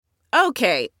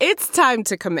Okay, it's time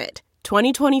to commit.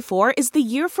 2024 is the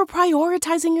year for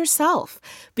prioritizing yourself.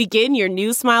 Begin your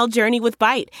new smile journey with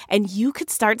Byte, and you could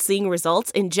start seeing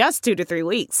results in just 2 to 3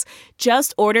 weeks.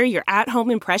 Just order your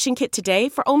at-home impression kit today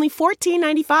for only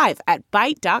 $14.95 at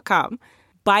Byte.com.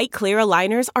 Byte Clear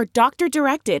aligners are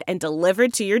doctor-directed and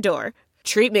delivered to your door.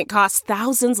 Treatment costs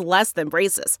thousands less than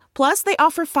braces. Plus, they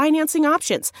offer financing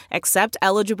options, accept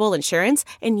eligible insurance,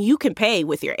 and you can pay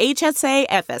with your HSA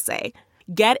FSA.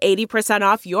 Get 80%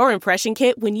 off your impression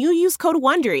kit when you use code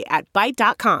WONDERY at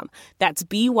Byte.com. That's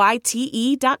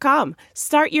BYTE.com.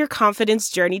 Start your confidence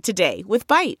journey today with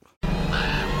Byte.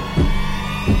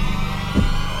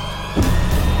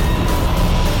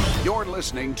 You're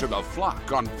listening to The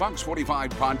Flock on Fox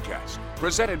 45 Podcast,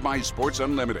 presented by Sports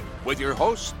Unlimited, with your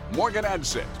hosts, Morgan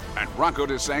Adsit and Rocco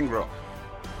DeSangro.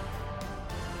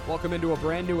 Welcome into a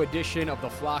brand new edition of The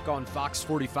Flock on Fox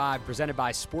 45, presented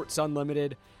by Sports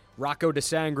Unlimited. Rocco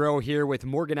DeSangro here with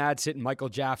Morgan Adsit and Michael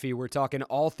Jaffe. We're talking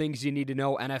all things you need to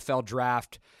know NFL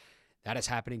Draft. That is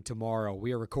happening tomorrow.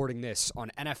 We are recording this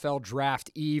on NFL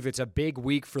Draft Eve. It's a big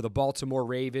week for the Baltimore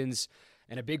Ravens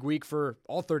and a big week for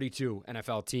all 32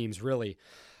 NFL teams, really.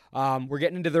 We're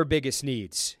getting into their biggest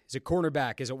needs. Is it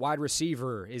cornerback? Is it wide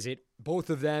receiver? Is it both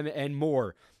of them and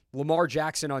more? Lamar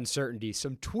Jackson uncertainty.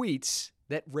 Some tweets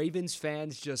that Ravens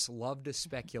fans just love to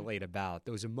speculate about.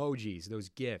 Those emojis, those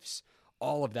GIFs.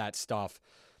 All of that stuff.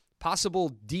 Possible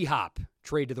D-Hop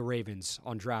trade to the Ravens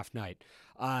on draft night.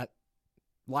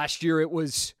 Last year it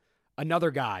was another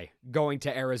guy going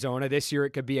to Arizona. This year it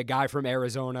could be a guy from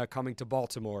Arizona coming to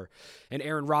Baltimore. And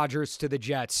Aaron Rodgers to the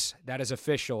Jets. That is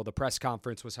official. The press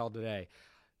conference was held today.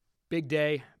 Big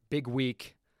day, big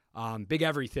week, big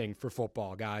everything for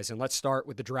football, guys. And let's start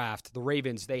with the draft. The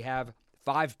Ravens, they have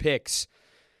 5 picks.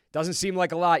 Doesn't seem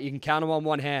like a lot. You can count them on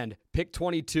one hand. Pick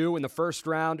 22 in the first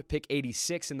round, pick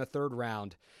 86 in the third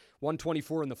round,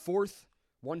 124 in the fourth,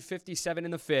 157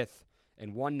 in the fifth,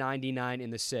 and 199 in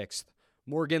the sixth.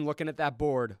 Morgan, looking at that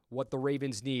board, what the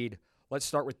Ravens need. Let's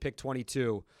start with pick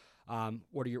 22.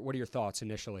 What are your thoughts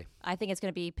initially? I think it's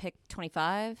going to be pick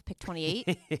 25, pick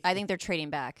 28. I think they're trading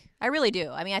back. I really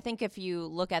do. I mean, I think if you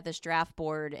look at this draft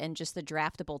board and just the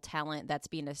draftable talent that's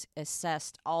being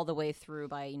assessed all the way through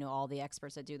by, all the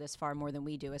experts that do this far more than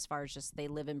we do as far as just they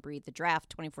live and breathe the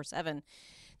draft 24/7.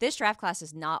 This draft class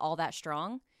is not all that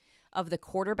strong. Of the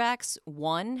quarterbacks,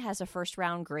 1 has a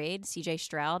first-round grade, C.J.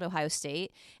 Stroud, Ohio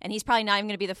State, and he's probably not even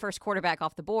going to be the first quarterback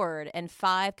off the board, and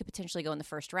 5 could potentially go in the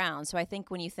first round. So I think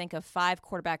when you think of 5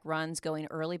 quarterback runs going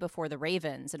early before the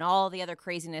Ravens and all the other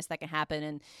craziness that can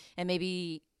happen and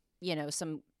maybe,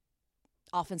 some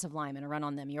offensive linemen, a run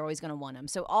on them, you're always going to want them.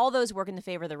 So all those work in the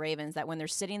favor of the Ravens, that when they're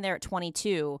sitting there at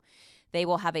 22, they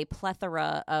will have a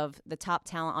plethora of the top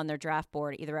talent on their draft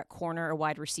board, either at corner or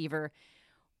wide receiver,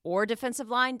 or defensive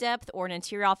line depth, or an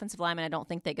interior offensive lineman. I don't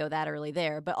think they go that early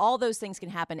there. But all those things can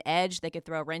happen. Edge, they could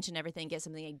throw a wrench in everything, get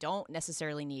something they don't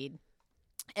necessarily need.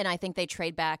 And I think they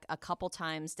trade back a couple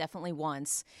times, definitely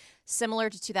once.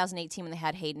 Similar to 2018 when they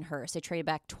had Hayden Hurst. They traded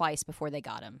back twice before they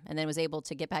got him and then was able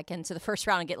to get back into the first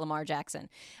round and get Lamar Jackson.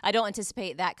 I don't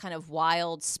anticipate that kind of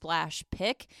wild splash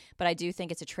pick, but I do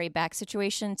think it's a trade back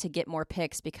situation to get more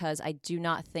picks because I do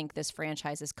not think this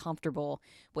franchise is comfortable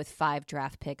with 5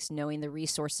 draft picks, knowing the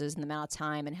resources and the amount of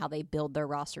time and how they build their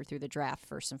roster through the draft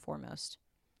first and foremost.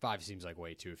 5 seems like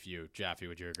way too few. Jaffe,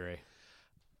 would you agree?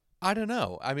 I don't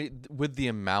know. I mean, with the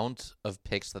amount of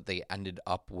picks that they ended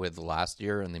up with last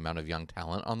year and the amount of young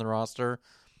talent on the roster,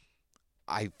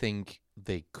 I think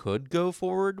they could go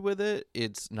forward with it.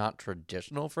 It's not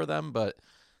traditional for them, but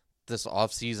this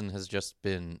offseason has just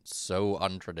been so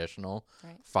untraditional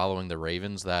following the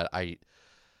Ravens that I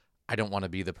don't want to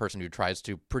be the person who tries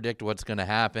to predict what's going to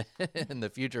happen in the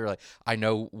future. Like, I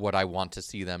know what I want to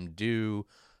see them do.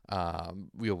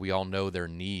 We all know their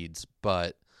needs,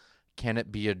 but can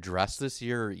it be addressed this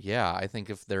year? Yeah, I think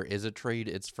if there is a trade,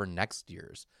 it's for next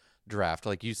year's draft.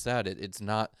 Like you said, it's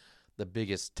not the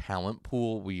biggest talent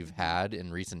pool we've had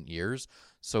in recent years.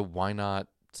 So why not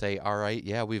say, all right,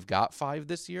 yeah, we've got 5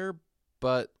 this year,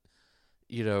 but,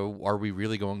 are we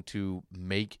really going to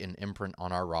make an imprint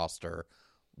on our roster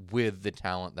with the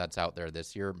talent that's out there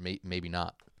this year? Maybe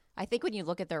not. I think when you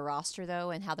look at their roster,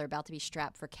 though, and how they're about to be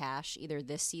strapped for cash, either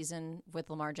this season with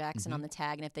Lamar Jackson on the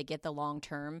tag, and if they get the long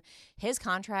term, his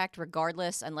contract,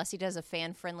 regardless, unless he does a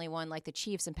fan-friendly one like the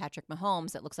Chiefs and Patrick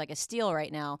Mahomes, that looks like a steal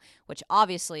right now, which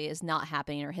obviously is not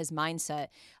happening, or his mindset,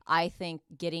 I think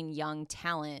getting young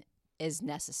talent is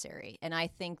necessary. And I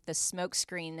think the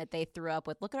smokescreen that they threw up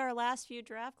with, look at our last few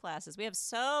draft classes. We have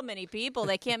so many people,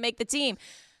 they can't make the team.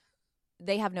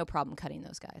 they have no problem cutting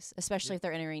those guys, especially if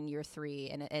they're entering year 3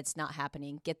 and it's not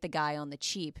happening. Get the guy on the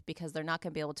cheap because they're not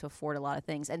going to be able to afford a lot of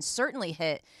things, and certainly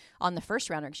hit on the first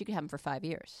rounder because you could have him for 5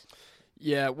 years.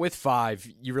 Yeah, with 5,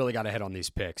 you really got to hit on these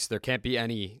picks. There can't be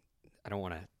any, I don't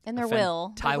want to And there offend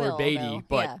will. Tyler Beatty, though.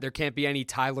 but Yeah. there can't be any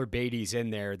Tyler Beatties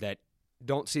in there that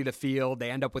don't see the field.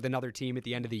 They end up with another team at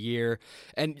the end of the year.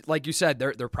 And like you said,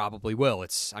 there probably will.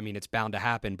 It's bound to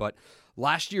happen. But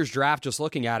last year's draft, just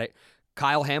looking at it,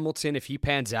 Kyle Hamilton, if he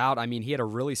pans out, he had a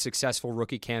really successful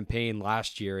rookie campaign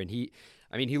last year, and he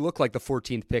looked like the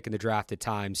 14th pick in the draft at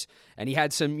times, and he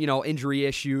had some, injury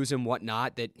issues and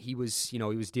whatnot that he was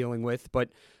dealing with. But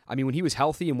when he was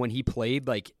healthy and when he played,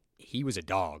 like, he was a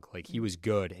dog. Like, he was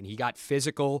good, and he got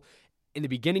physical. In the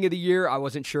beginning of the year, I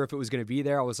wasn't sure if it was going to be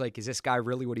there. I was like, is this guy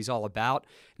really what he's all about?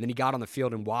 And then he got on the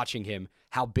field, and watching him,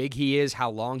 how big he is, how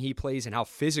long he plays, and how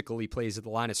physical he plays at the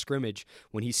line of scrimmage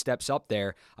when he steps up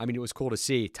there. It was cool to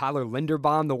see. Tyler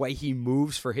Linderbaum, the way he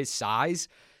moves for his size,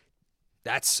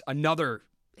 that's another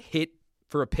hit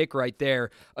for a pick right there.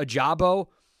 Ajabo,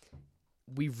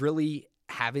 we really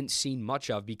haven't seen much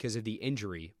of because of the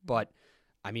injury, but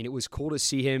it was cool to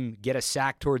see him get a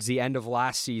sack towards the end of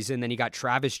last season. Then you got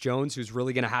Travis Jones, who's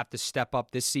really going to have to step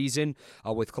up this season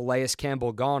with Calais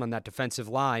Campbell gone on that defensive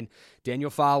line.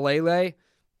 Daniel Faalele, a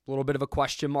little bit of a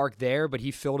question mark there, but he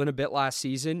filled in a bit last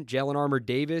season. Jalen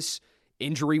Armour-Davis,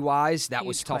 injury-wise, that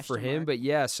was tough for him. But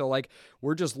yeah, so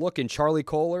we're just looking. Charlie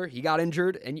Kohler, he got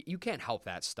injured, and you can't help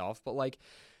that stuff. But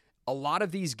a lot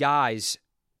of these guys,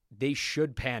 they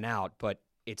should pan out, but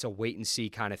it's a wait-and-see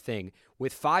kind of thing.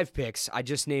 With 5 picks, I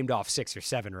just named off 6 or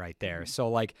 7 right there.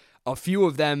 So, a few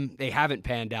of them, they haven't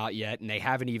panned out yet, and they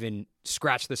haven't even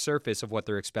scratched the surface of what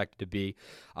they're expected to be.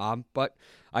 But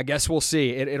I guess we'll see.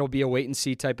 It'll be a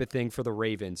wait-and-see type of thing for the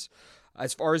Ravens.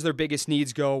 As far as their biggest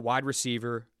needs go, wide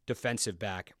receiver, defensive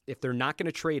back. If they're not going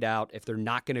to trade out, if they're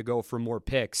not going to go for more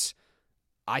picks,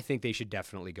 I think they should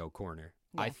definitely go corner.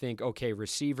 Yeah. I think, okay,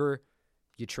 receiver,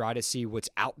 you try to see what's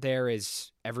out there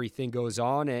as everything goes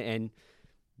on, and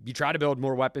you try to build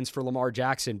more weapons for Lamar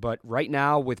Jackson. But right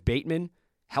now, with Bateman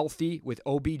healthy, with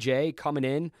OBJ coming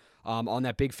in on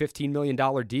that big $15 million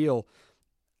deal,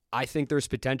 I think there's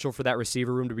potential for that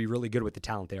receiver room to be really good with the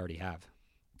talent they already have.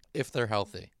 If they're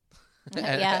healthy.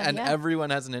 and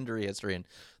everyone has an injury history. And,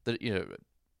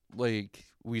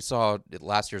 we saw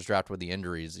last year's draft with the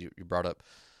injuries. You brought up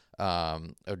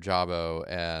Ajabo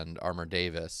and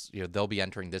Armour-Davis, they'll be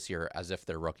entering this year as if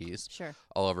they're rookies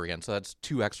all over again. So that's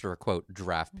 2 extra, quote,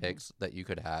 draft picks that you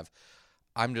could have.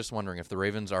 I'm just wondering if the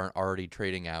Ravens aren't already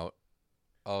trading out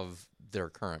of their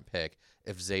current pick.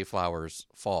 If Zay Flowers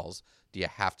falls, do you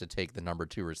have to take the number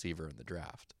 2 receiver in the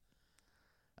draft?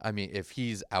 If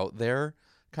he's out there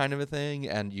kind of a thing,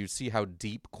 and you see how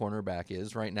deep cornerback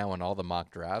is right now in all the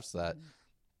mock drafts, that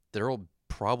there will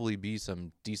probably be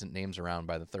some decent names around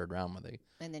by the 3rd round when they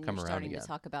and then come you're around starting again. to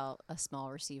talk about a small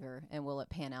receiver, and will it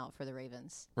pan out for the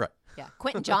Ravens? Right. Yeah.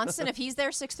 Quentin Johnson, if he's there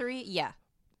 6'3", yeah.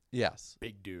 Yes.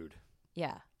 Big dude.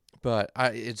 Yeah. But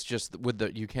it's just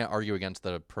you can't argue against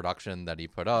the production that he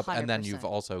put up, 100%. and then you've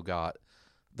also got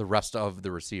the rest of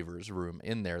the receivers room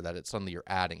in there that it's something you're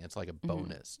adding. It's like a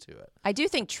bonus to it. I do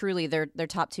think truly their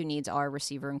top 2 needs are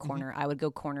receiver and corner. I would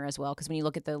go corner as well, because when you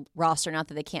look at the roster, not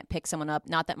that they can't pick someone up,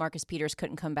 not that Marcus Peters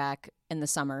couldn't come back in the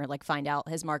summer, find out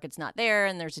his market's not there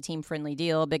and there's a team-friendly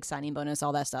deal, big signing bonus,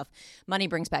 all that stuff. Money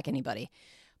brings back anybody.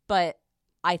 But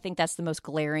I think that's the most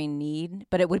glaring need,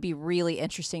 but it would be really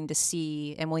interesting to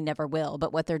see, and we never will,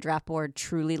 but what their draft board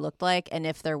truly looked like, and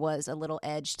if there was a little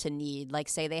edge to need.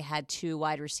 Say they had 2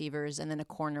 wide receivers and then a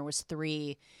corner was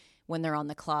 3 when they're on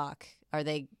the clock. Are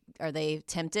they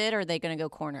tempted, or are they going to go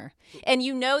corner? And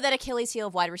that Achilles heel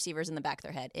of wide receivers in the back of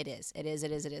their head. It is.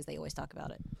 They always talk about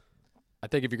it. I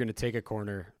think if you're going to take a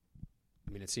corner,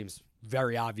 it seems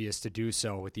very obvious to do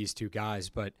so with these 2 guys,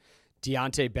 but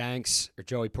Deonte Banks or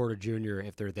Joey Porter Jr.,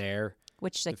 if they're there,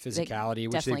 which the physicality,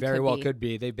 which they very well could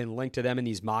be. They've been linked to them in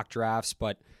these mock drafts,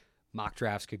 but mock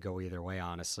drafts could go either way,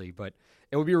 honestly. But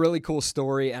it would be a really cool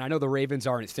story, and I know the Ravens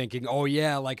aren't thinking, oh,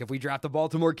 yeah, if we draft a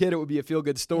Baltimore kid, it would be a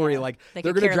feel-good story. Yeah,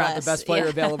 they're going to draft the best player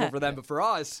available for them. But for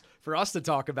us to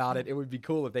talk about it, it would be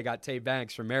cool if they got Tay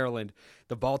Banks from Maryland,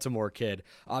 the Baltimore kid.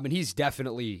 And he's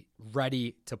definitely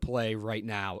ready to play right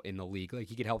now in the league.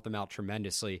 He could help them out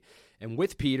tremendously. And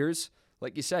with Peters,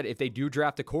 like you said, if they do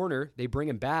draft a corner, they bring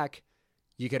him back,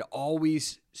 you could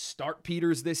always start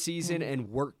Peters this season and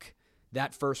work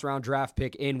that 1st-round draft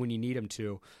pick in when you need him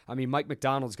to. Mike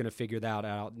McDonald's going to figure that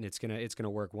out, and it's gonna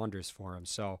work wonders for him.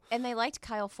 So, and they liked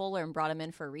Kyle Fuller and brought him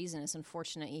in for a reason. It's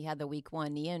unfortunate he had the week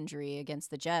 1 knee injury against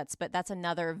the Jets, but that's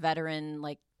another veteran,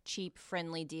 cheap,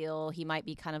 friendly deal. He might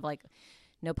be kind of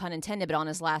no pun intended, but on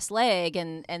his last leg,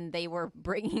 and they were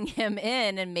bringing him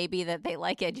in, and maybe that they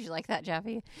like it. Did you like that,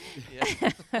 Jeffy?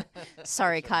 Yeah.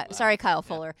 Sorry, Kyle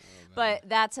Fuller. But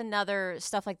that's another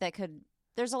stuff like that could.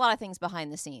 There's a lot of things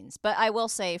behind the scenes, but I will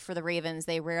say for the Ravens,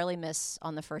 they rarely miss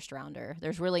on the first rounder.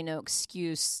 There's really no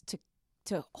excuse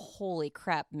to holy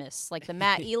crap miss. Like the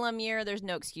Matt Elam year, there's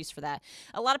no excuse for that.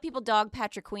 A lot of people dog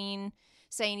Patrick Queen,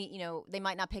 saying, they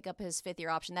might not pick up his fifth-year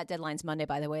option. That deadline's Monday,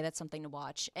 by the way. That's something to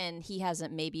watch. And he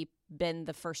hasn't maybe been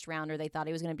the first rounder they thought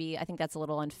he was going to be. I think that's a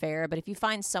little unfair. But if you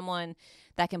find someone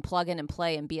that can plug in and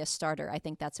play and be a starter, I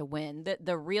think that's a win.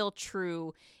 The real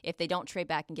true, if they don't trade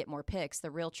back and get more picks,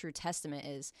 the real true testament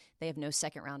is they have no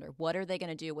second rounder. What are they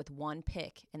going to do with one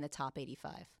pick in the top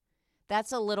 85?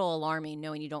 That's a little alarming,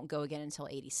 knowing you don't go again until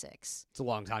 86. It's a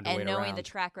long time to wait around. And knowing the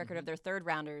track record of their third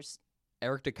rounders,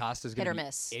 Eric DeCosta's going to be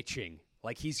miss. Itching.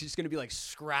 Like, he's just going to be, like,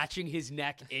 scratching his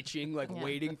neck, itching, like,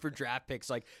 waiting for draft picks.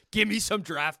 Like, give me some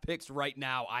draft picks right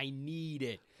now. I need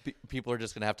it. People are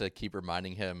just going to have to keep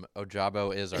reminding him,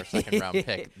 Ojabo is our second-round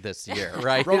pick this year,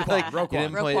 right?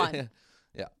 Roquan.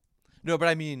 Yeah. No, but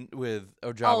I mean with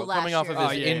Ojabo coming off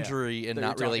of his injury and that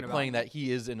not really playing that,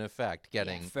 he is, in effect,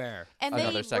 getting fair. And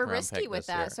another they were second-round risky pick with this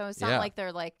that, year. so it's not like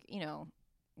they're like,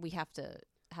 we have to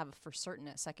have for certain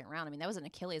at second round. I mean, that was an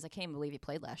Achilles. I can't even believe he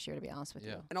played last year, to be honest with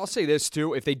you. And I'll say this,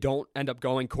 too. If they don't end up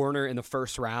going corner in the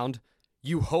first round,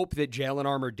 you hope that Jalen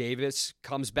Armour-Davis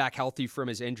comes back healthy from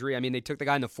his injury. I mean, they took the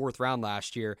guy in the fourth round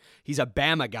last year. He's a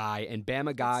Bama guy, and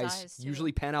Bama guys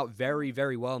usually pan out very,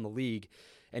 very well in the league.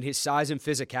 And his size and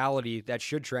physicality, that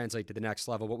should translate to the next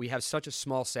level. But we have such a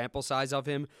small sample size of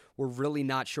him, we're really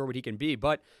not sure what he can be.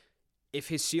 But if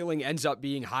his ceiling ends up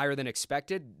being higher than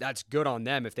expected, that's good on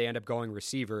them if they end up going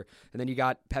receiver. And then you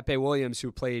got Pepe Williams,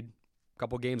 who played a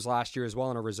couple games last year as well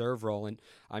in a reserve role. And,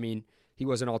 I mean, he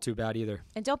wasn't all too bad either.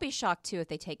 And don't be shocked, too, if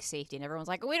they take safety. And everyone's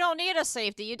like, we don't need a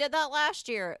safety. You did that last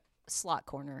year. Slot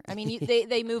corner. I mean,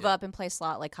 they move up and play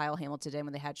slot like Kyle Hamilton did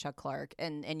when they had Chuck Clark,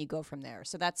 and you go from there.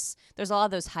 So there's a lot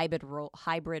of those hybrid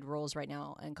roles right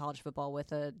now in college football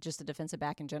with just a defensive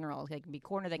back in general. They can be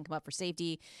corner, they can come up for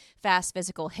safety, fast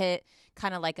physical hit,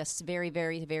 kind of like a very,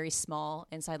 very, very small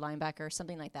inside linebacker.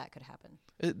 Something like that could happen.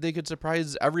 They could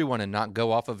surprise everyone and not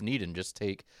go off of need and just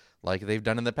take, like they've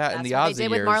done in the past. That's in the what Ozzie they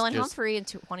did with years, Marlon Humphrey in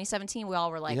 2017. We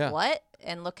all were like, what?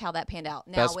 And look how that panned out.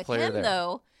 Now Best with player him, there.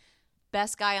 though,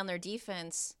 best guy on their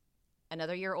defense,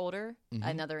 another year older,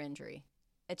 another injury.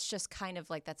 It's just kind of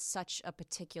like that's such a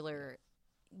particular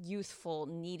youthful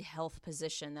need health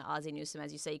position that Ozzie Newsome,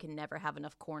 as you say, you can never have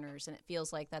enough corners, and it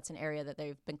feels like that's an area that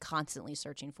they've been constantly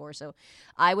searching for. So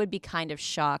I would be kind of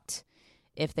shocked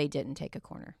if they didn't take a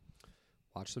corner.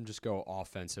 Watch them just go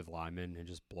offensive lineman and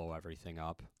just blow everything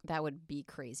up. That would be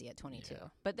crazy at 22. Yeah.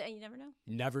 But you never know.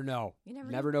 You never know. You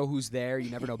never know who's there.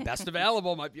 You never know. Best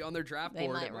available might be on their draft they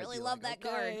board. They might really love that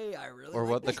card. Or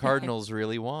what the Cardinals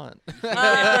really want.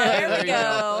 There we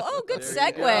go. Oh, good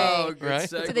segue. Right?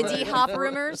 Segue. To the D-Hop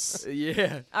rumors.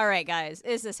 Yeah. All right, guys.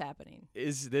 Is this happening?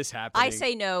 Is this happening? I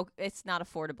say no. It's not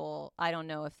affordable. I don't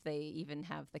know if they even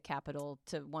have the capital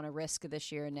to want to risk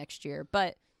this year and next year,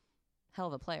 but hell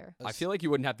of a player. I feel like you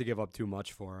wouldn't have to give up too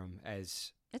much for him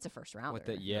as it's a first rounder.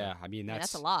 I mean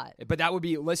that's a lot. But that would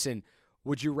be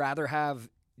would you rather have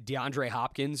DeAndre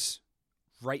Hopkins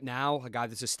right now, a guy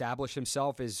that's established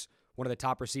himself as one of the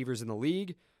top receivers in the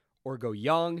league, or go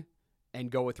young and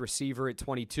go with receiver at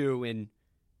 22 and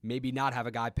maybe not have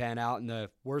a guy pan out, in the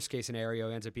worst case scenario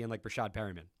ends up being like Rashad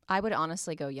Perryman? I would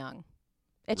honestly go young.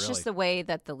 It's Really? just the way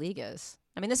that the league is.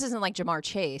 I mean, this isn't like Jamar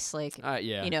Chase, like,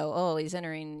 he's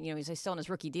entering, he's still in his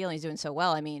rookie deal and he's doing so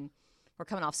well. I mean, we're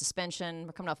coming off suspension.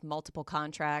 We're coming off multiple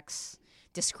contracts,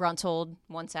 disgruntled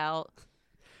once out.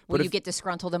 Will you get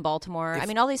disgruntled in Baltimore? I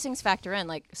mean, all these things factor in.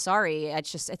 Like, sorry,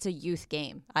 it's a youth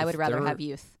game. I would rather have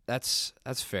youth. That's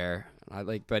fair.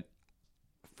 But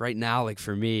right now, like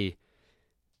for me,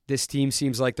 this team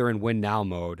seems like they're in win now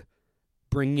mode.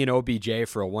 Bringing in OBJ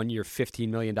for a 1-year, $15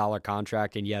 million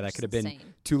contract, and that could have been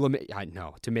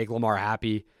to make Lamar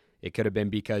happy. It could have been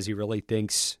because he really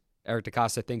thinks, Eric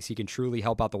DeCosta thinks he can truly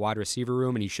help out the wide receiver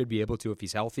room, and he should be able to if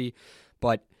he's healthy.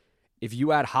 But if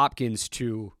you add Hopkins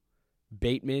to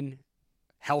Bateman,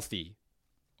 healthy,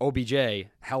 OBJ,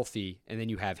 healthy, and then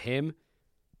you have him,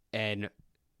 and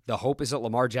the hope is that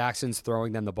Lamar Jackson's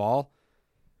throwing them the ball,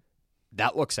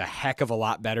 that looks a heck of a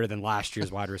lot better than last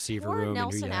year's wide receiver or room.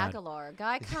 Nelson Aguilar.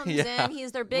 Guy comes in,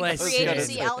 he's their big free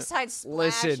agency outside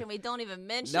splash, and we don't even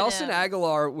mention Nelson him.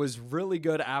 Aguilar was really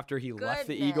good after he left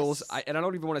the Eagles. And I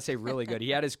don't even want to say really good. He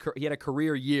had a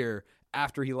career year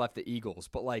after he left the Eagles.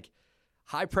 But,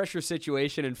 high-pressure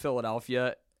situation in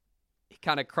Philadelphia, he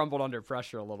kind of crumbled under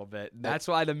pressure a little bit. That's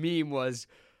why the meme was,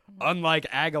 unlike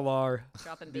Aguilar.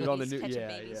 Dropping Dude on the babies, new, catching yeah,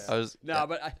 babies. yeah.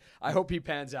 But I hope he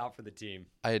pans out for the team.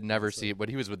 I had never seen when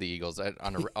he was with the Eagles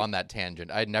on that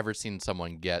tangent. I had never seen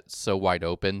someone get so wide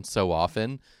open so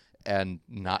often and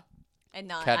not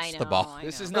catch the ball.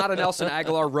 This is not a Nelson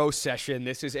Aguilar roast session.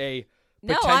 This is a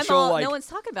no, potential. no one's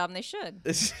talking about him. They should.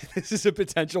 This is a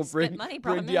potential bring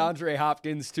DeAndre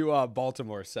Hopkins to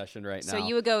Baltimore session right now. So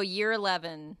you would go year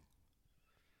 11.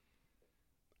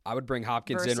 I would bring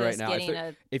Hopkins in right now.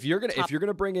 If you're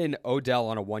gonna bring in Odell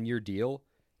on a 1-year deal,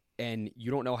 and you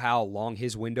don't know how long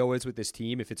his window is with this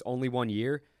team, if it's only 1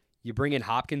 year, you bring in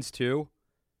Hopkins too,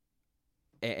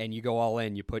 and you go all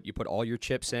in. You put all your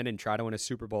chips in and try to win a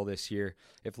Super Bowl this year.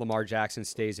 If Lamar Jackson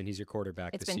stays and he's your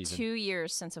quarterback this season. It's been 2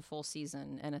 years since a full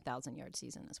season and a 1,000-yard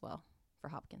season as well for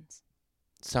Hopkins.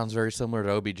 Sounds very similar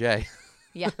to OBJ.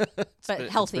 Yeah, but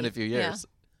healthy. It's been a few years.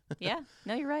 Yeah,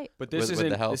 no, you're right. But this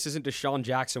isn't Deshaun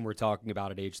Jackson we're talking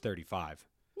about at age 35.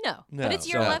 No, but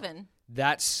it's year 11.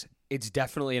 It's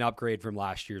definitely an upgrade from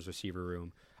last year's receiver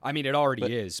room. I mean, it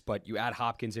already is, but you add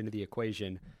Hopkins into the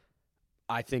equation.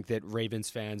 I think that Ravens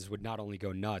fans would not only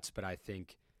go nuts, but I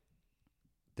think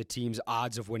the team's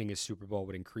odds of winning a Super Bowl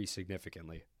would increase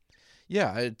significantly.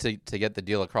 Yeah, to get the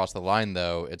deal across the line,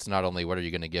 though, it's not only what are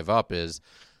you going to give up, is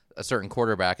a certain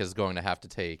quarterback is going to have to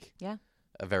take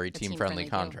a very team-friendly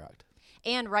contract.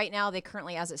 Deal. And right now, they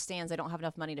currently, as it stands, they don't have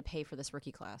enough money to pay for this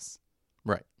rookie class.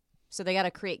 Right. So they got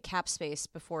to create cap space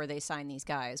before they sign these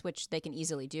guys, which they can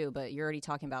easily do. But you're already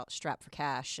talking about strap for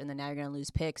cash, and then now you're going to lose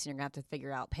picks, and you're going to have to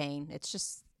figure out paying. It's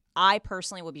just, I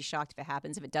personally would be shocked if it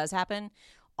happens. If it does happen,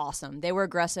 awesome. They were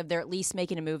aggressive. They're at least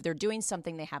making a move. They're doing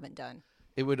something they haven't done.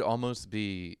 It would almost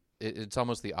be, it's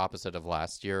almost the opposite of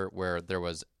last year, where there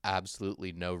was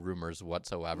absolutely no rumors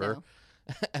whatsoever. No.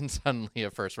 And suddenly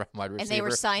a first-round wide receiver and they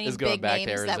were signing big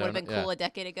names that would have been cool a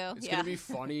decade ago. It's going to be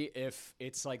funny if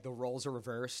it's like the roles are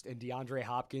reversed and DeAndre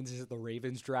Hopkins is at the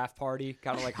Ravens draft party,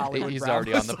 kind of like Hollywood He's Brown.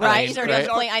 already on the plane. Right, he's already on the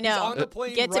plane. I know. He's on the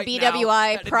plane Get right to now,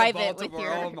 BWI private with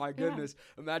your. Oh my goodness!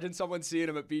 Yeah. Imagine someone seeing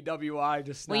him at BWI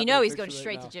just. Well, you know he's going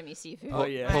straight to Jimmy Seafood. Oh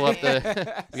yeah. Pull up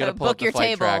the. We got to pull up the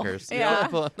flight trackers. Yeah.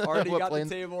 Already got the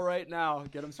table right now.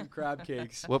 Get him some crab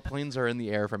cakes. What planes are in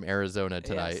the air from Arizona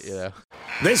tonight? Yes. You know.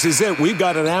 This is it. We've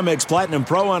got an Amex Platinum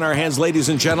Pro on our hands, ladies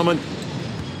and gentlemen.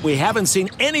 We haven't seen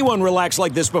anyone relax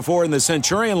like this before in the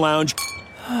Centurion Lounge.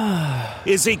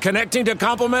 Is he connecting to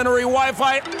complimentary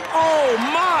Wi-Fi? Oh,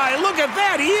 my. Look at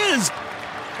that. He is.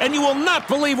 And you will not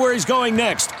believe where he's going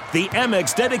next. The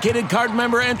Amex dedicated card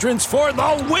member entrance for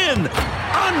the win.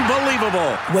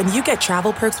 Unbelievable. When you get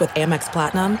travel perks with Amex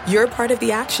Platinum, you're part of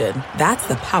the action. That's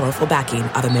the powerful backing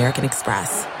of American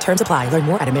Express. Terms apply. Learn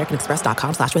more at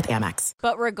americanexpress.com/withAmex.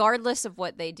 But regardless of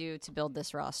what they do to build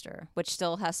this roster, which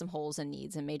still has some holes and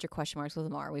needs and major question marks with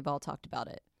Lamar, we've all talked about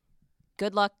it.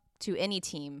 Good luck to any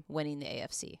team winning the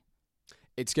AFC.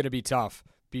 It's going to be tough.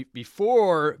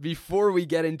 Before we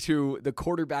get into the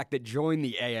quarterback that joined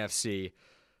the AFC,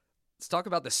 let's talk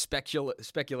about the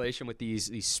speculation with these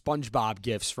SpongeBob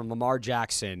gifs from Lamar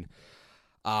Jackson.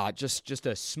 Just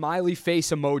a smiley face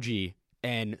emoji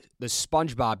and the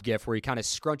SpongeBob gif where he kind of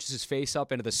scrunches his face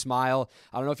up into the smile.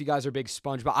 I don't know if you guys are big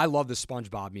SpongeBob. I love the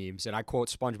SpongeBob memes, and I quote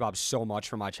SpongeBob so much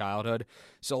from my childhood.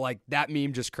 So, like, that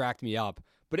meme just cracked me up.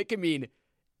 But it can mean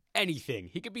anything.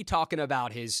 He could be talking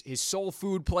about his soul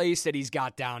food place that he's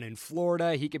got down in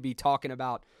Florida. He could be talking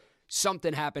about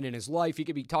something happened in his life. He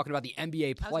could be talking about the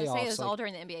NBA playoffs. I was going to say it was all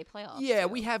during the NBA playoffs. Yeah, too.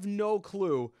 We have no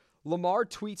clue. Lamar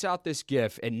tweets out this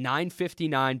GIF at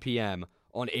 9:59 p.m.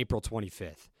 on April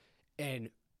 25th. And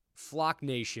Flock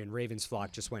Nation, Ravens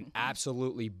Flock, just went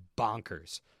absolutely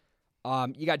bonkers.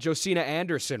 You got Josina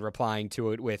Anderson replying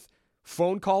to it with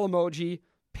phone call emoji,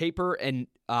 paper and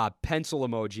pencil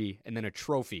emoji, and then a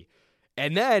trophy.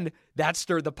 And then that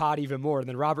stirred the pot even more. And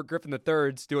then Robert Griffin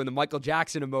III's doing the Michael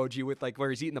Jackson emoji with, like, where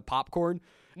he's eating the popcorn.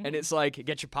 And it's like,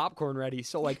 get your popcorn ready.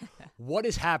 So, like, what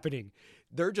is happening?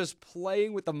 They're just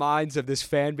playing with the minds of this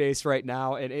fan base right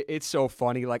now. And it's so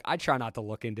funny. Like, I try not to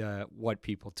look into what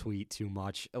people tweet too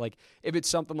much. Like, if it's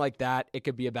something like that, it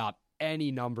could be about any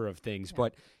number of things. Yeah.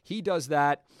 But he does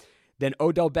that. Then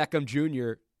Odell Beckham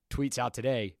Jr. tweets out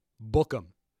today, book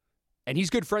him. And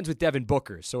he's good friends with Devin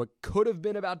Booker, so it could have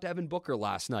been about Devin Booker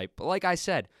last night. But like I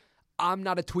said, I'm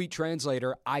not a tweet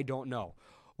translator. I don't know.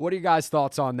 What are your guys'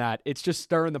 thoughts on that? It's just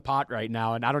stirring the pot right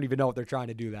now, and I don't even know if they're trying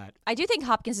to do that. I do think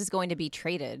Hopkins is going to be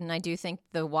traded, and I do think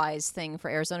the wise thing for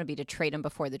Arizona would be to trade him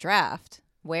before the draft.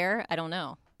 Where? I don't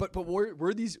know. But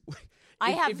were these...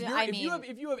 If you have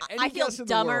any I feel guess in the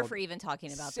dumber world, for even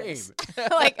talking about same. this.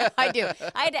 Like, I do.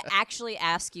 I had to actually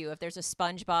ask you if there's a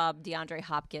SpongeBob DeAndre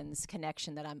Hopkins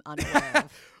connection that I'm unaware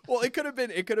of. Well, it could have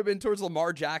been towards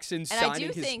Lamar Jackson And signing I do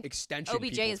his think extension. OBJ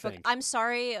people is booked. think. I'm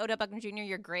sorry, Odell Beckham Jr.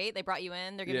 You're great. They brought you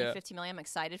in. They're giving Yeah. you $50 million. I'm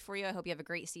excited for you. I hope you have a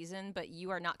great season. But you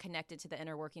are not connected to the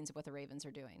inner workings of what the Ravens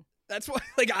are doing. That's why.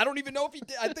 Like, I don't even know if he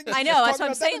did. I think I know. That's what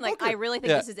I'm saying. Like, I really think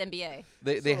Yeah. this is NBA.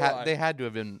 They had to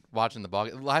have been watching the ball.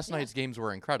 Last night's games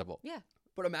were incredible. Yeah.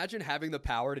 But imagine having the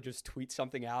power to just tweet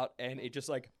something out and it just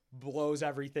like blows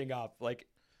everything up. Like,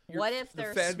 What if the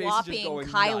they're fan base is just swapping going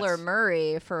Kyler nuts.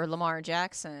 Murray for Lamar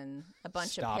Jackson, a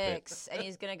bunch Stop of it. picks, and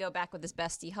he's gonna go back with his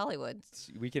bestie Hollywood?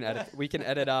 We can edit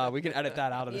that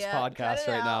out of this Yeah, cut podcast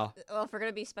it right out. now. Well, if we're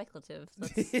gonna be speculative,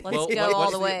 let's Well, go all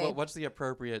what's the way. What's the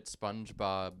appropriate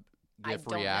SpongeBob I gif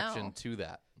don't reaction know. to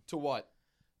that? To what?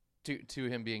 To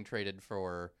him being traded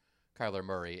for Kyler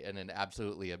Murray in an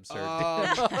absolutely absurd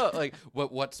like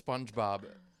what SpongeBob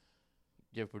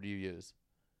gif would you use?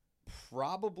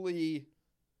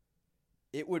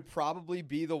 It would probably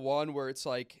be the one where it's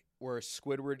like where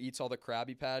Squidward eats all the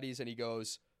Krabby Patties and he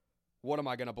goes, "What am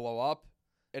I gonna blow up?"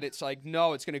 And it's like,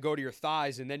 no, it's gonna go to your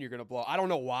thighs and then you're gonna blow. I don't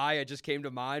know why it just came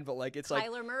to mind, but like it's like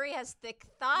Kyler Murray has thick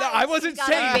thighs. No, I wasn't He's got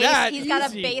a saying that. He's got a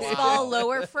Easy. baseball Wow.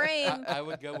 lower frame. I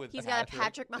would go with He's got a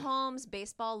Patrick Mahomes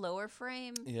baseball lower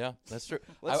frame. Yeah, that's true.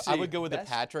 Let's I see. would go with the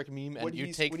Best- Patrick meme, when and you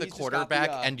he's- take when the he's just got the,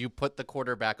 quarterback and you put the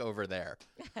quarterback over there.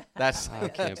 That's I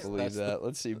can't believe that.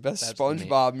 Let's see. Best that's the meme.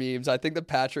 SpongeBob memes. I think the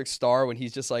Patrick Star when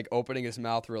he's just like opening his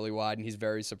mouth really wide and he's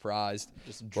very surprised.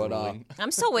 Just But, drooling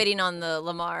I'm still waiting on the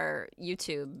Lamar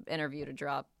YouTube interview to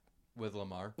drop. with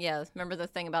Lamar. Yeah, remember the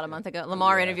thing about a month ago?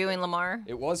 Lamar interviewing Lamar?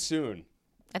 It was soon.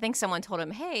 I think someone told him,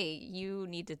 hey, you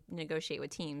need to negotiate with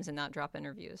teams and not drop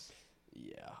interviews.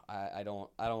 Yeah, I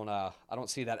don't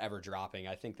see that ever dropping.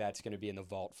 I think that's going to be in the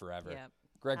vault forever. Yeah.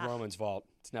 Greg Roman's vault.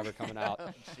 It's never coming out.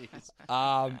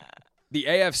 Jeez. The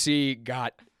AFC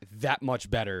got that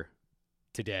much better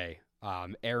today.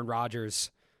 Aaron Rodgers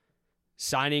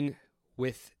signing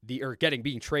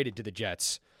being traded to the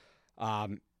Jets.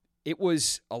 It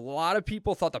was a lot of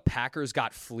people thought the Packers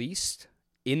got fleeced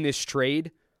in this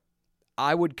trade.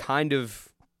 I would kind of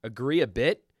agree a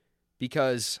bit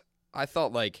because I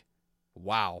thought like,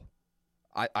 wow,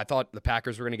 I thought the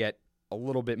Packers were going to get a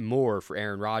little bit more for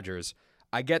Aaron Rodgers.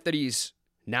 I get that he's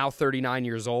now 39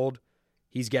 years old.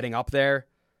 He's getting up there.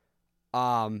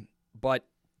 But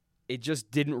it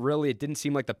just didn't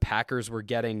seem like the Packers were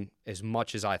getting as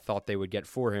much as I thought they would get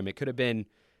for him. It could have been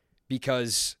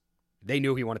because they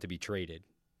knew he wanted to be traded.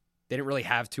 They didn't really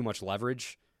have too much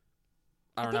leverage.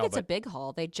 I don't think know. it's a big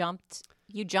haul.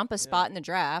 You jump a spot in the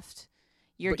draft.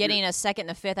 You're getting a second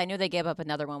and a fifth. I knew they gave up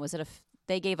another one. Was it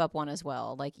they gave up one as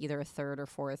well, like either a third or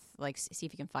fourth. Like, see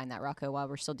if you can find that, Rocco, while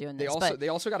we're still doing this. They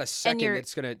also got a second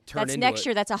that's going to turn that's into next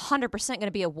year. That's 100% going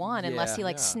to be a one unless he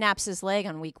Yeah. snaps his leg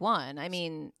on week one. I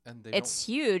mean, And they it's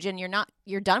huge, and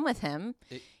you're done with him.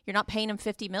 You're not paying him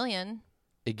 $50 million.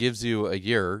 It gives you a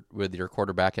year with your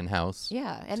quarterback in house.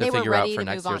 Yeah, and to they were figure ready out for to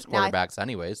next move year's on. Now, I quarterbacks,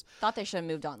 anyways. thought they should have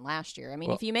moved on last year. I mean,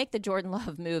 Well- if you make the Jordan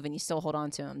Love move and you still hold on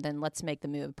to him, then let's make the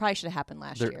move. Probably should have happened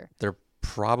last year. They're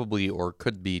probably or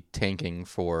could be tanking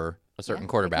for a certain Yeah, they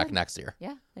quarterback could. next year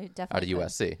Yeah, they out of definitely could.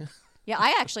 USC. Yeah,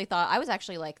 I was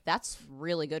actually like, that's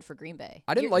really good for Green Bay.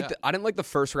 I didn't like the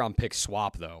first round pick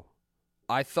swap though.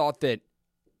 I thought that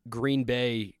Green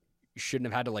Bay shouldn't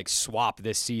have had to like swap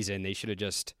this season. They should have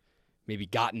just maybe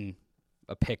gotten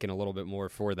a pick and a little bit more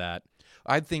for that.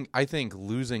 I think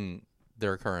losing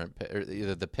their current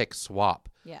either the pick swap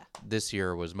Yeah. this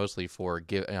year was mostly for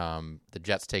the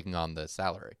Jets taking on the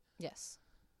salary. Yes.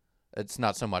 It's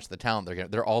not so much the talent they're getting.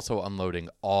 They're also unloading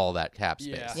all that cap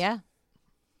space. Yeah. Yeah.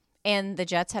 And the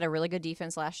Jets had a really good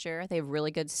defense last year. They have really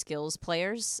good skills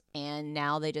players, and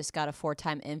now they just got a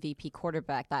 4-time MVP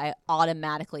quarterback that I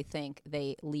automatically think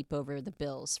they leap over the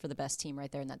Bills for the best team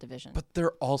right there in that division. But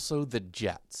they're also the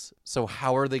Jets. So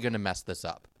how are they going to mess this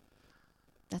up?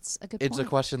 That's a good It's point. a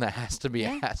question that has to be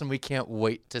asked, and we can't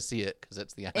wait to see it because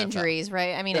it's the NFL. Injuries,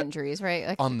 right? I mean, injuries, right?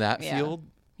 Like, On that yeah. field?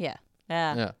 Yeah.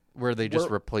 Yeah. Where they just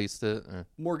replaced it.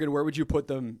 Morgan, where would you put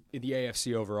them in the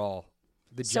AFC overall?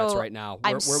 The So, Jets right now.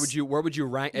 I'm Where would you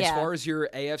rank as Yeah. far as your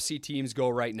AFC teams go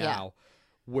right now?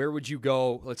 Where would you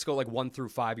go? Let's go like 1 through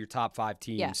 5. Your top 5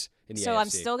 teams in the AFC. So I'm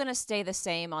still going to stay the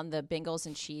same on the Bengals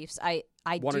and Chiefs. I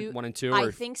do. 1 and 2. I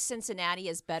or- think Cincinnati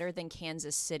is better than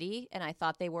Kansas City, and I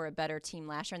thought they were a better team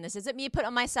last year. And this isn't me putting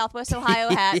on my Southwest Ohio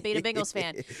hat, being a Bengals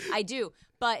fan. I do,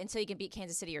 but until you can beat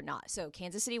Kansas City or not. So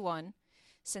Kansas City 1,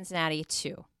 Cincinnati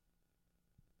 2,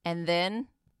 and then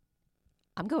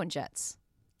I'm going Jets.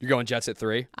 You're going Jets at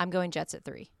 3. I'm going Jets at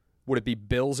 3. Would it be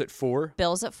Bills at 4?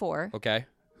 Bills at 4. Okay.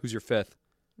 Who's your 5th?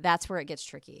 That's where it gets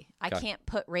tricky. I Okay. can't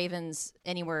put Ravens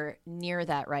anywhere near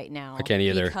that right now. I can't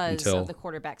either because until- of the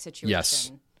quarterback situation.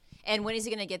 Yes. And when is he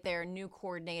going to get there? New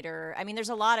coordinator. I mean, there's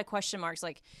a lot of question marks.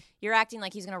 Like, you're acting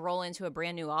like he's going to roll into a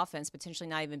brand new offense, potentially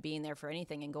not even being there for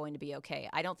anything and going to be okay.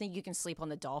 I don't think you can sleep on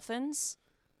the Dolphins.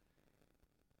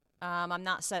 I'm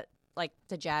not set like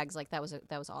the Jags. Like that was an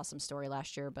awesome story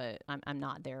last year, but I'm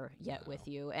not there yet with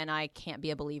you. And I can't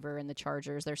be a believer in the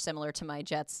Chargers. They're similar to my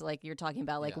Jets. Like you're talking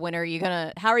about, like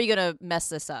how are you gonna mess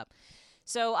this up?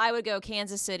 So I would go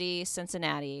Kansas City,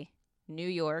 Cincinnati, New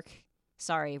York.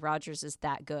 Sorry, Rodgers is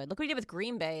that good. Look what he did with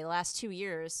Green Bay the last 2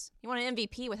 years. He won an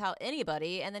MVP without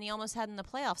anybody, and then he almost had in the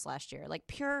playoffs last year. Like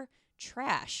pure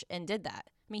trash, and did that.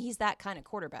 I mean, he's that kind of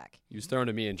quarterback. He was thrown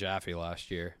to me and Jaffe last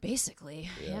year. Basically,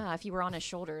 yeah. If you were on his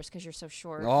shoulders because you're so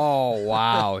short. Oh,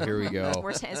 wow. Here we go.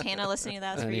 Is Hannah listening to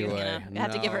that? That's for you, Anyway, Hannah. I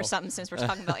have to give her no. something since we're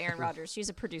talking about Aaron Rodgers. She's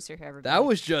a producer here, everybody. That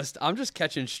was I'm just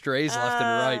catching strays left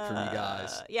and right from you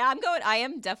guys. Yeah, I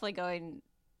am definitely going.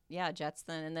 Yeah, Jets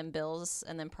then, and then Bills,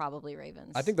 and then probably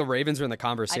Ravens. I think the Ravens are in the I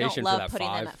conversation don't love for that putting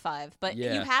 5. them at 5, but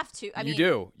Yeah. you have to. I mean,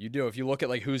 You do. If you look at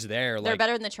like who's there, they're like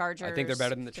better than the Chargers. I think they're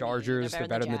better than the to me. Chargers. They're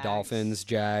better than the Jags. Dolphins,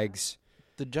 Jags.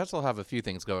 The Jets will have a few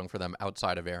things going for them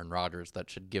outside of Aaron Rodgers that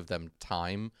should give them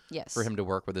time Yes. for him to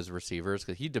work with his receivers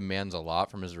because he demands a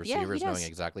lot from his receivers, does. knowing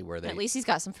exactly where they. At least he's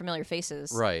got some familiar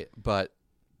faces. Right, but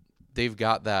they've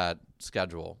got that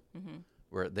schedule Mm-hmm.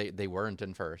 where they weren't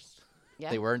in first,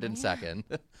 Yeah. they weren't in second.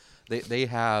 They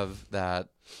have that.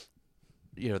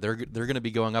 They're going to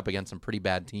be going up against some pretty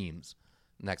bad teams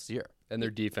next year. And their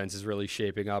defense is really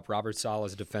shaping up. Robert Saleh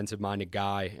is a defensive-minded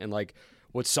guy, and like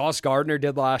what Sauce Gardner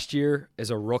did last year as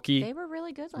a rookie They were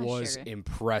really good last was year.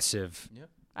 impressive.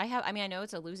 I know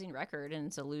it's a losing record and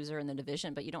it's a loser in the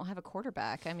division, but you don't have a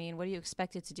quarterback. I mean, what do you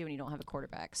expect it to do when you don't have a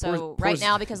quarterback? So Poor right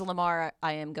now, because of Lamar,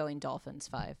 I am going Dolphins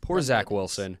 5. Poor then Zach Ravens.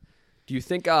 Wilson. Do you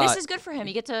think This is good for him.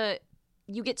 You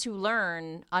get to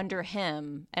learn under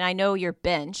him, and I know you're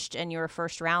benched and you're a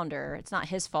first rounder. It's not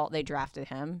his fault they drafted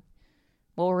him.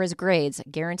 What were his grades? I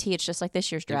guarantee it's just like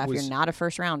this year's draft. was- You're not a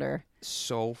first rounder.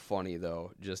 so funny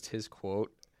though? Just his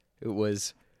quote. It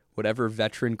was whatever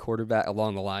veteran quarterback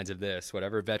along the lines of this.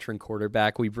 Whatever veteran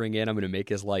quarterback we bring in, I'm going to make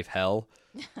his life hell.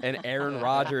 And Aaron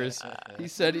Rodgers, he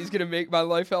said he's going to make my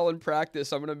life hell in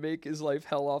practice. I'm going to make his life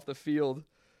hell off the field,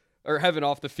 or heaven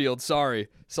off the field. Sorry.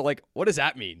 So like, what does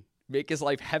that mean? Make his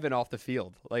life heaven off the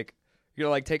field. Like, you're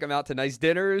gonna like take him out to nice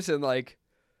dinners and like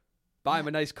buy him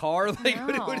a nice car. Like,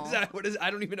 what is that? I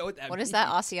don't even know what that. What means. is that?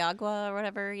 Asiagua or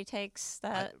whatever he takes?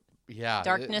 That Yeah,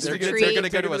 Darkness they're retreat. They're going to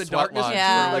go Take to him a the sweat darkness lodge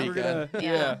Yeah. for a Like, we're weekend. gonna,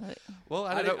 yeah. Well,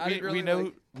 I I don't know. didn't We really know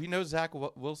like- we know Zach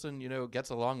Wilson. Gets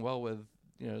along well with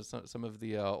some of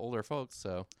the older folks.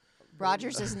 So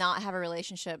Rodgers does not have a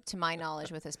relationship, to my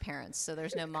knowledge, with his parents, so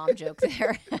there's no mom joke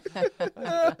there.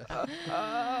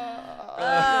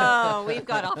 Oh, we've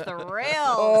got off the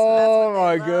rails. Oh,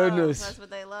 my That's what they love. goodness. That's what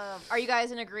they love. Are you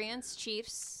guys in agreement?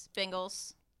 Chiefs,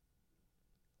 Bengals.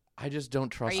 I just don't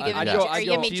trust. Are you the giving, Jets. I are you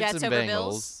go giving me Chiefs Jets and over Bengals.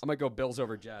 Bills? I might go Bills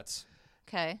over Jets.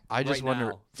 Okay. I just right wonder.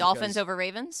 now, Dolphins because- over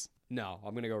Ravens? No,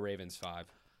 I'm gonna go Ravens 5.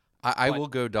 I but- will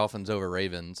go Dolphins over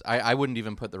Ravens. I wouldn't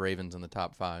even put the Ravens in the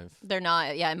top 5. They're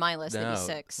not. Yeah, in my list, they'd No. be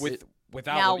 6.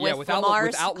 Without now, yeah, with without Lamar's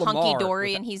without Lamar,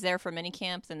 hunky-dory and he's there for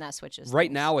minicamp, then that switches. right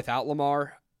things. now without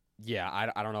Lamar, yeah,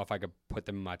 I don't know if I could put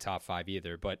them in my top 5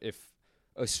 either. But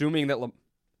assuming that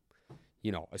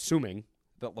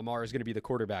Lamar is going to be the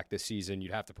quarterback this season,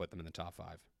 you'd have to put them in the top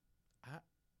 5.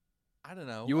 I don't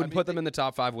know. You wouldn't put them in the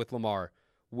top 5 with Lamar,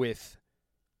 with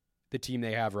the team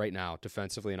they have right now,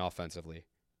 defensively and offensively.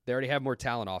 They already have more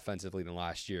talent offensively than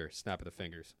last year. Snap of the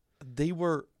fingers. They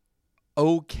were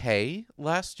okay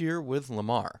last year with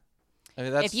Lamar. I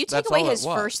mean, If you take away his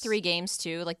first 3 games,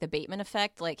 too, like the Bateman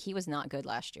effect, like he was not good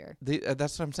last year.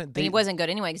 That's what I'm saying. I mean, he wasn't good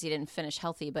anyway because he didn't finish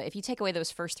healthy. But if you take away those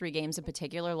first 3 games in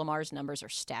particular, Lamar's numbers are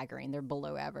staggering. They're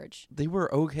below average. They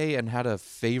were okay and had a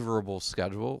favorable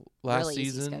schedule last really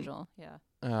season. easy schedule.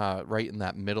 Yeah. Right in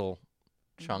that middle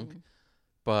chunk.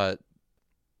 But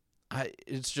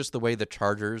it's just the way the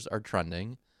Chargers are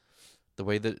trending, the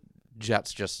way the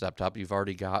Jets just stepped up. You've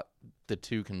already got the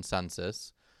 2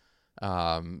 consensus.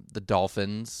 The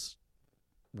Dolphins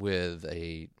with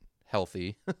a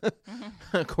healthy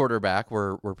quarterback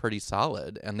were pretty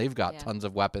solid, and they've got tons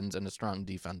of weapons and a strong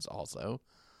defense also.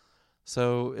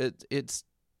 So it's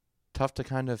tough to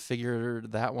kind of figure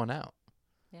that one out.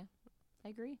 Yeah, I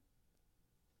agree.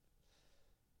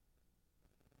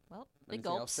 Well, big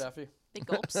Anything else, gulps. Steffi? Big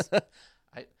gulps.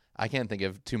 I can't think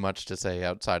of too much to say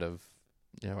outside of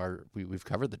we've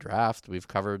covered the draft, we've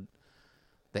covered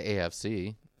the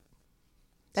AFC.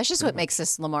 That's just what makes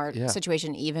this Lamar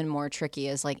situation even more tricky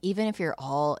is like, even if you're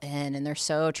all in and they're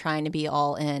so trying to be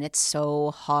all in, it's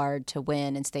so hard to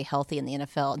win and stay healthy in the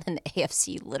NFL. And then the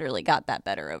AFC literally got that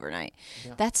better overnight.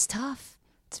 Yeah. That's tough.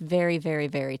 It's very, very,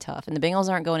 very tough. And the Bengals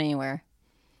aren't going anywhere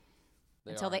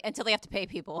until they have to pay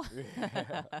people.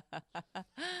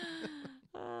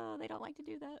 Oh, they don't like to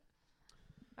do that.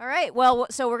 All right. Well,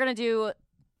 so we're going to do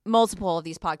multiple of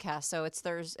these podcasts. So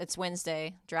it's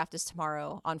Wednesday. Draft is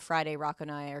tomorrow. On Friday, Rocco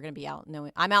and I are going to be out.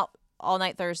 I'm out all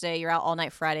night Thursday. You're out all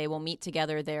night Friday. We'll meet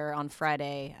together there on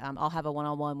Friday. I'll have a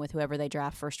one-on-one with whoever they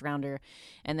draft first rounder.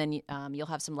 And then you'll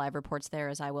have some live reports there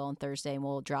as I will on Thursday. And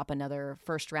we'll drop another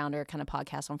first rounder kind of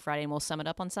podcast on Friday. And we'll sum it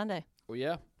up on Sunday. Well,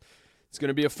 yeah. It's going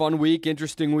to be a fun week,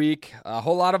 interesting week. A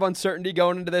whole lot of uncertainty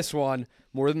going into this one,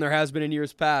 more than there has been in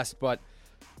years past. But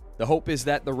the hope is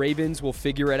that the Ravens will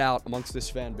figure it out amongst this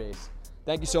fan base.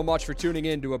 Thank you so much for tuning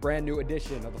in to a brand new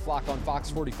edition of The Flock on Fox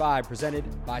 45,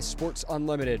 presented by Sports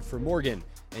Unlimited. For Morgan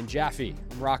and Jaffe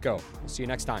and Rocco, we'll see you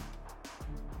next time.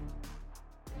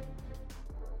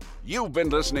 You've been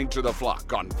listening to The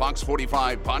Flock on Fox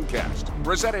 45 podcast,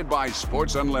 presented by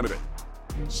Sports Unlimited.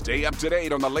 Stay up to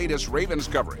date on the latest Ravens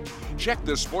coverage. Check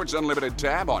the Sports Unlimited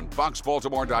tab on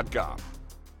foxbaltimore.com.